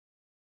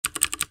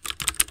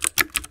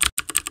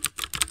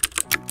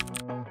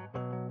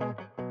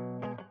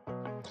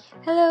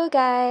Hello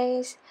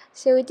guys!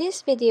 So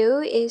this video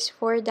is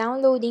for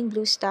downloading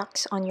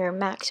BlueStacks on your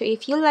Mac. So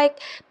if you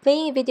like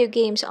playing video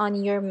games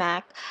on your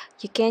Mac,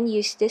 you can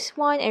use this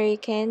one or you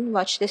can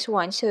watch this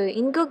one. So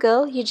in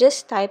Google, you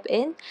just type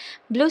in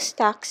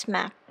BlueStacks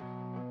Mac.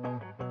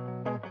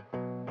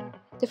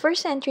 The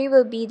first entry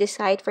will be the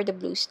site for the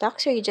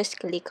BlueStacks, so you just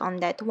click on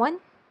that one.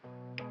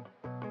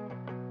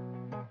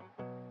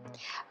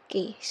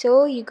 Okay,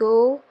 so you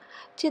go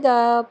to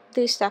the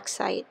BlueStacks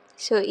site.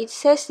 So it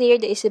says there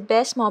that is the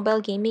best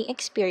mobile gaming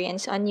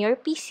experience on your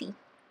PC.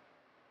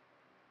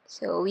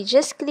 So we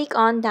just click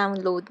on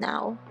download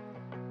now.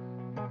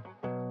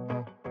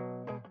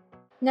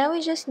 Now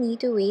we just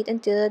need to wait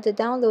until the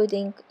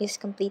downloading is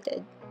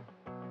completed.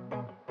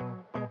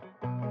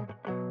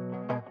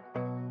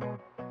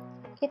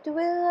 It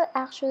will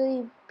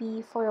actually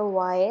be for a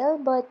while,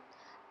 but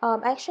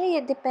actually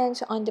it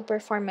depends on the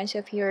performance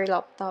of your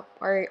laptop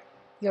or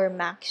your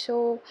Mac.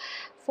 So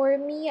for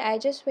me, I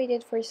just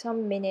waited for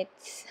some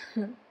minutes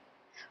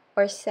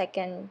or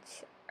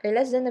seconds or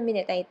less than a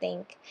minute, I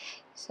think.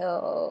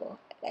 So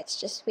let's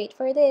just wait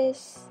for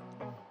this.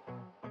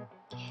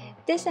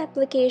 This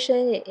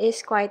application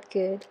is quite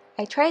good.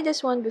 I tried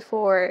this one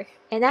before,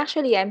 and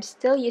actually I'm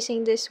still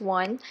using this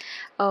one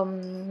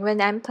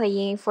when I'm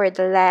playing for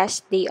the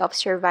last day of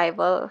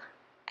survival.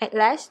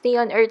 Last day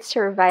on Earth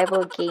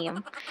survival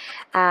game.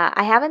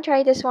 I haven't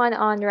tried this one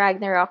on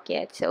Ragnarok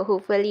yet, so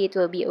hopefully it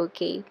will be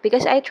okay.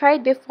 Because I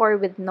tried before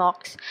with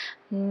Nox.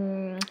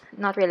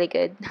 Not really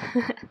good.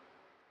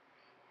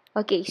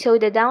 Okay, so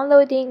the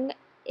downloading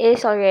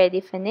is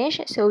already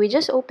finished. So we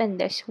just open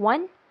this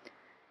one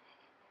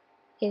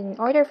in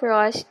order for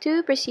us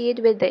to proceed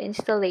with the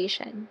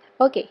installation.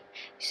 Okay,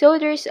 so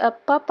there's a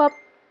pop-up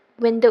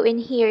window in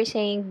here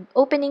saying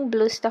opening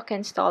Bluestack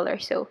Installer.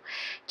 So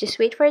just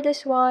wait for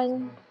this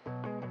one.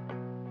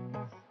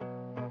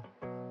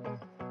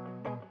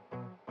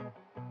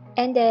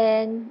 And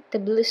then the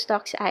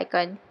Bluestacks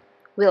icon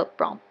will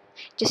prompt.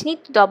 Just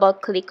need to double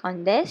click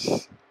on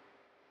this.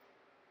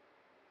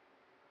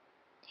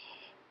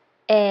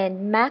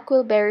 And Mac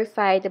will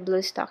verify the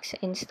Bluestacks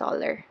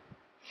installer.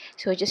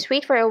 So just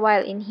wait for a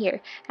while in here.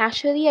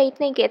 Actually, I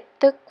think it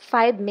took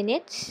 5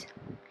 minutes.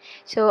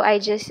 So I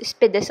just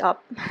speed this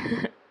up.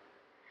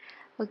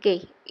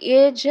 Okay,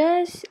 you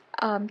just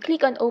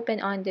click on open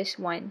on this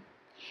one.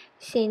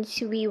 Since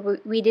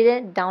we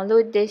didn't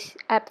download this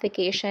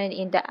application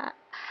in the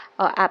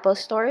Apple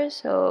Store,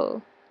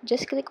 so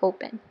just click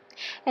open.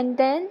 And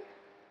then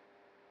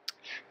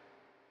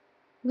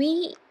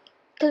we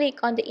click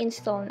on the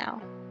install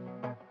now.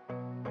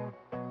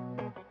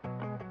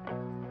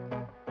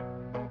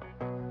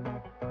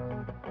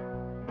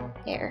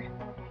 There.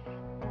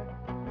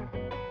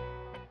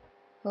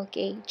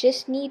 Okay,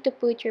 just need to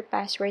put your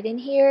password in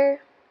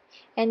here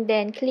and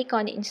then click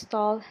on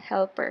install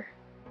helper.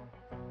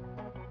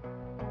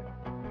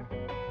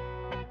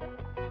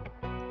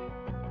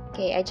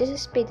 Okay, I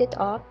just speed it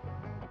up.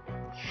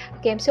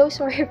 Okay, I'm so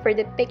sorry for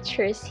the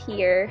pictures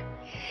here.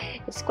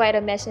 It's quite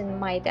a mess in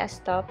my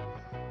desktop.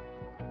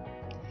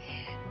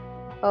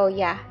 Oh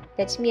yeah,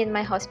 that's me and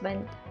my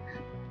husband.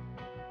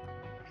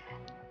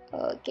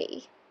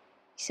 Okay,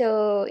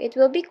 so it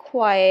will be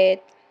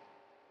quite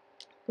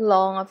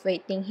long of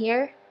waiting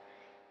here.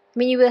 I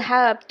mean, you will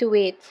have to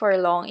wait for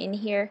long in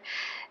here.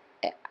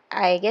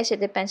 I guess it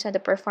depends on the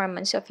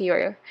performance of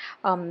your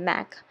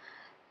Mac.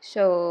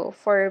 So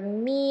for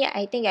me,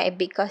 I think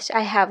because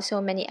I have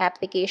so many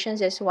applications,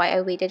 that's why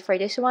I waited for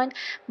this one.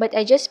 But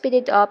I just speed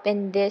it up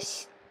in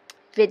this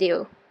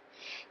video.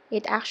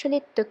 It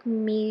actually took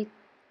me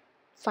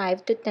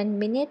 5 to 10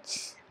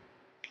 minutes.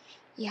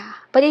 Yeah,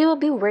 but it will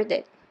be worth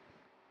it.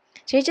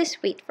 So you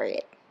just wait for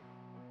it.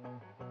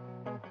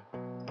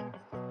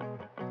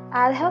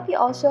 I'll help you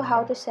also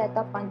how to set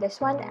up on this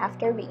one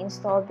after we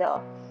install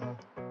the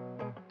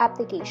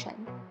application.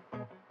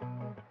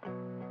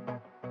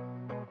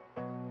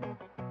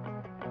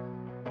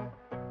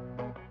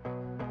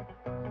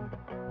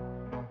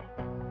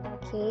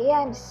 Okay,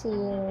 I'm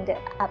seeing the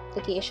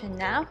application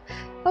now.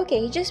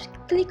 Okay, just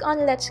click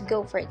on let's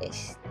go for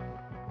this.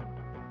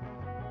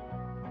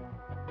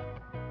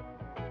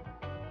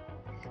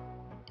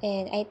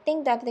 And I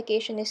think the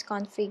application is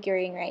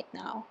configuring right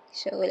now.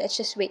 So let's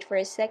just wait for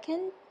a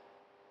second.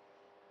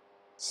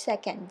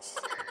 Seconds.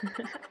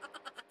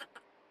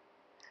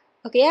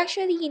 Okay,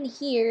 actually in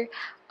here,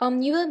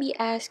 you will be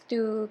asked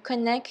to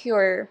connect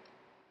your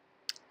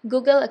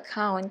Google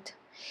account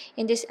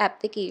in this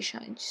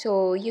application.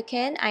 So you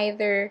can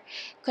either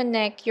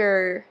connect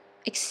your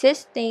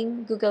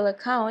existing Google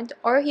account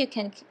or you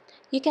can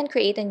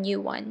create a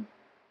new one.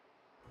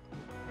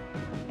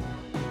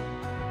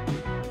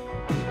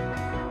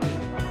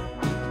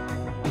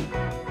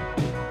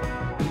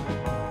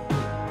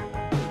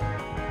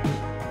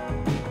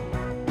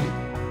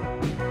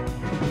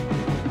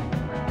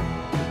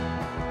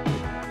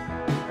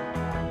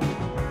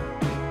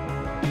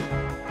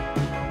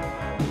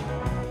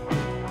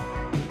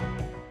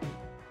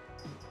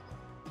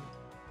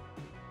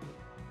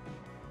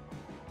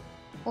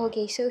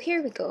 Okay, so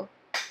here we go.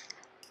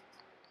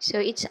 So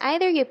it's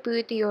either you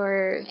put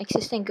your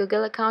existing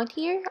Google account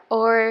here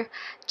or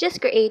just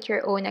create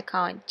your own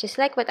account, just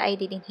like what I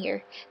did in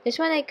here. This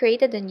one I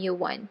created a new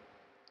one.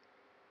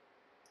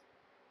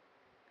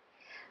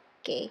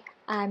 Okay,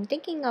 I'm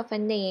thinking of a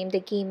name, the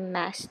Game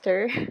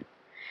Master.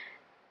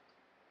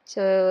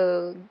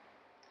 So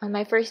on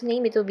my first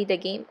name it will be the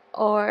game,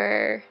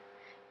 or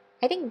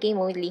I think game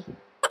only.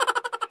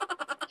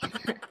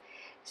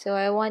 So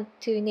I want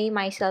to name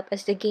myself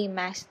as the Game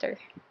Master.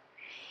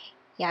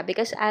 Yeah,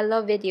 because I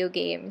love video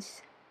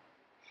games.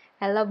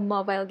 I love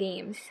mobile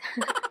games.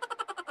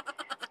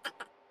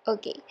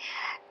 Okay.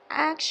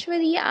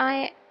 Actually,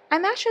 I'm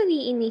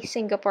actually in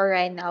Singapore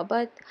right now,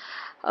 but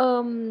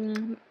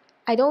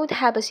I don't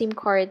have a SIM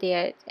card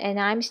yet, and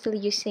I'm still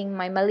using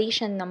my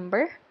Malaysian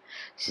number.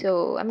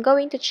 So I'm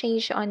going to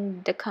change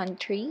on the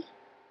country.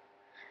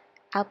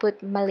 I'll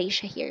put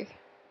Malaysia here.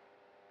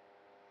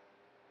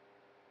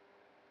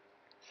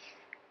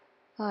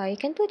 You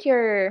can put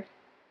your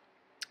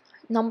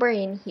number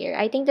in here.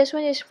 I think this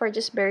one is for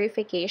just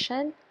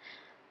verification.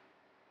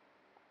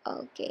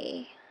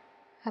 Okay.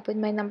 I put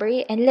my number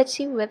in, and let's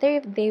see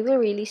whether they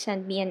will really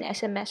send me an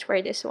SMS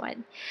for this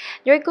one.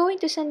 They're going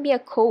to send me a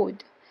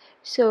code.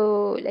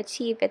 So let's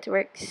see if it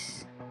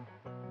works.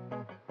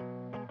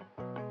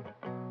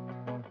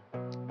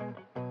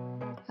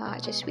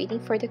 Just waiting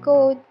for the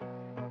code.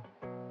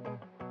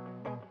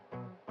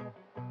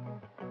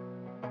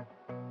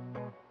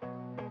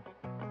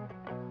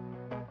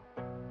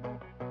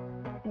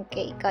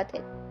 Okay, got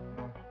it.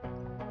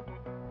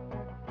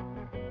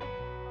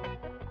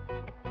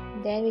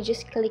 Then we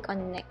just click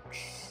on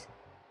next.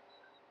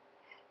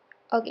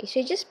 Okay,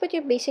 so you just put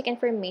your basic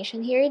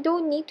information here. You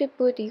don't need to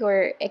put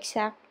your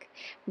exact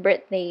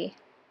birthday.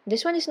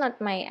 This one is not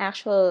my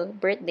actual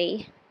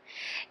birthday.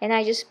 And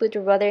I just put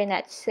rather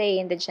not say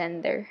in the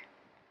gender.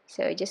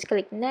 So just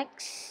click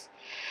next.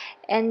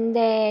 And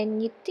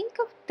then you think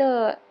of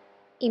the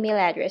email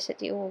address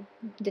that you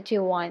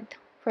want.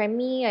 For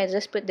me, I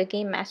just put the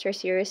Game Master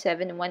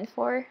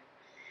 0714.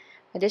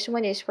 This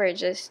one is for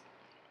just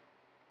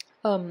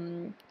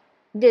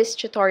this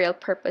tutorial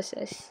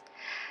purposes.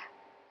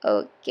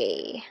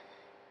 Okay,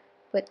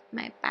 put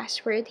my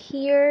password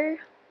here.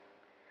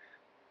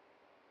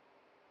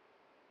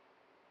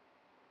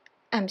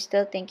 I'm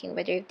still thinking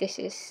whether if this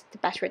is the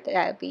password that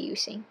I'll be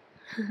using.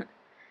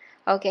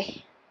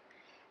 Okay,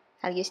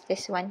 I'll use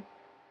this one.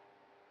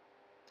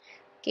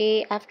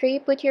 Okay, after you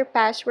put your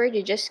password,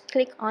 you just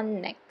click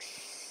on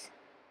next.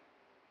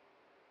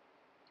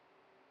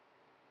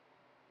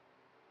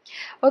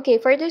 Okay,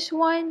 for this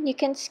one, you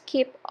can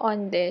skip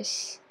on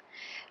this.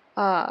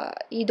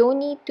 You don't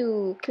need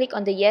to click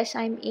on the yes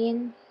I'm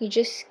in. You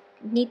just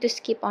need to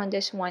skip on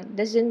this one.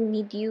 Doesn't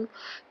need you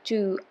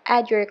to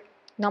add your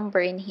number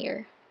in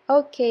here.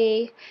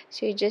 Okay,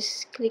 so you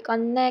just click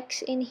on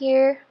next in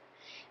here,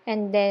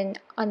 and then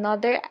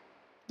another,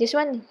 this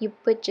one you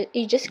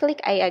just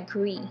click I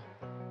agree.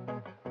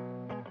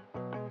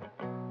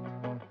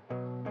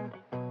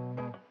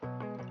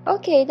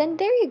 Okay, then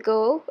there you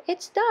go.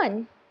 It's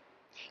done.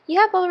 You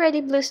have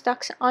already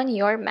BlueStacks on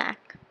your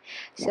Mac.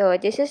 So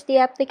this is the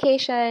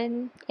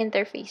application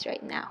interface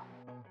right now.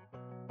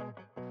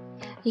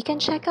 You can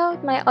check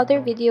out my other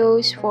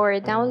videos for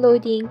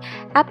downloading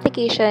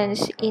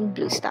applications in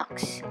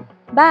BlueStacks.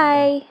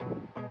 Bye!